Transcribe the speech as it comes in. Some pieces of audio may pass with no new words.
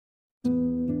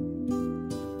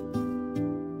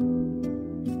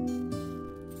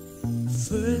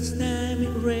first time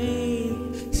it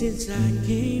rained since I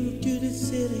came to the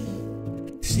city.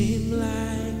 Seemed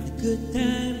like a good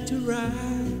time to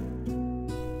ride.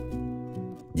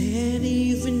 And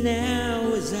even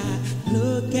now as I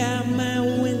look out my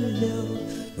window,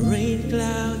 rain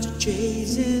clouds are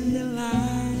chasing the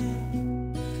light.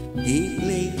 They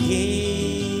play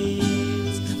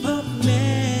games of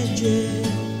magic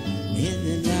in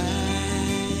the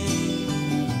night.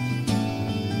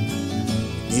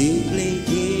 They play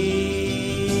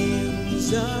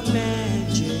games of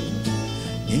magic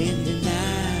in the night.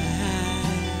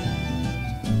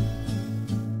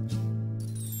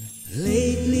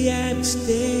 Lately I'm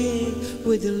staying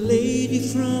with a lady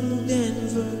from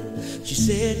Denver. She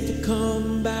said to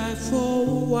come by for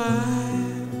a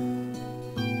while.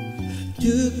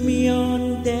 Took me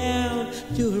on down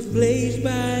to her place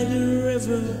by the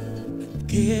river,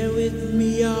 carried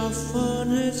me off on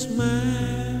her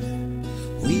smile.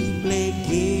 We play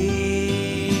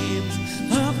games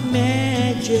of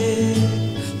magic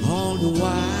all the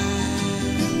while.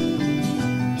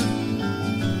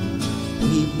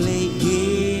 We play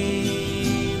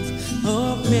games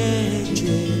of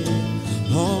magic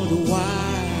all the while.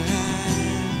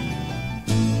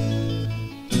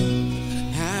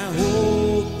 I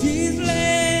hope this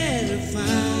letter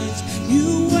finds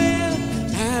you well.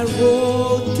 I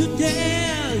wrote to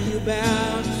tell you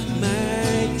about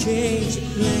my change of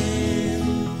plan.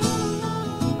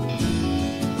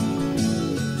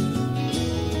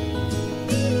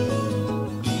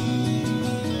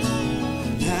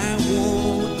 I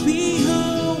won't be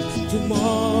home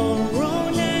tomorrow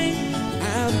night.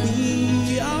 I'll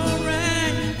be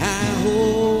alright. I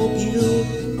hope you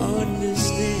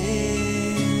understand.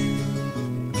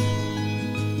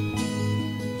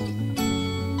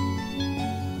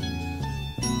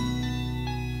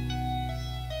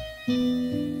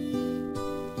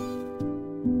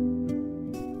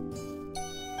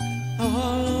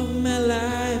 All of my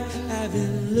life I've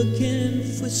been looking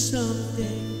for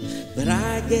something, but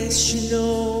I guess you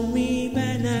know me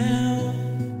by now.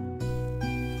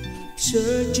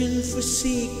 Searching for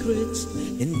secrets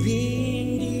and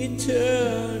being the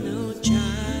eternal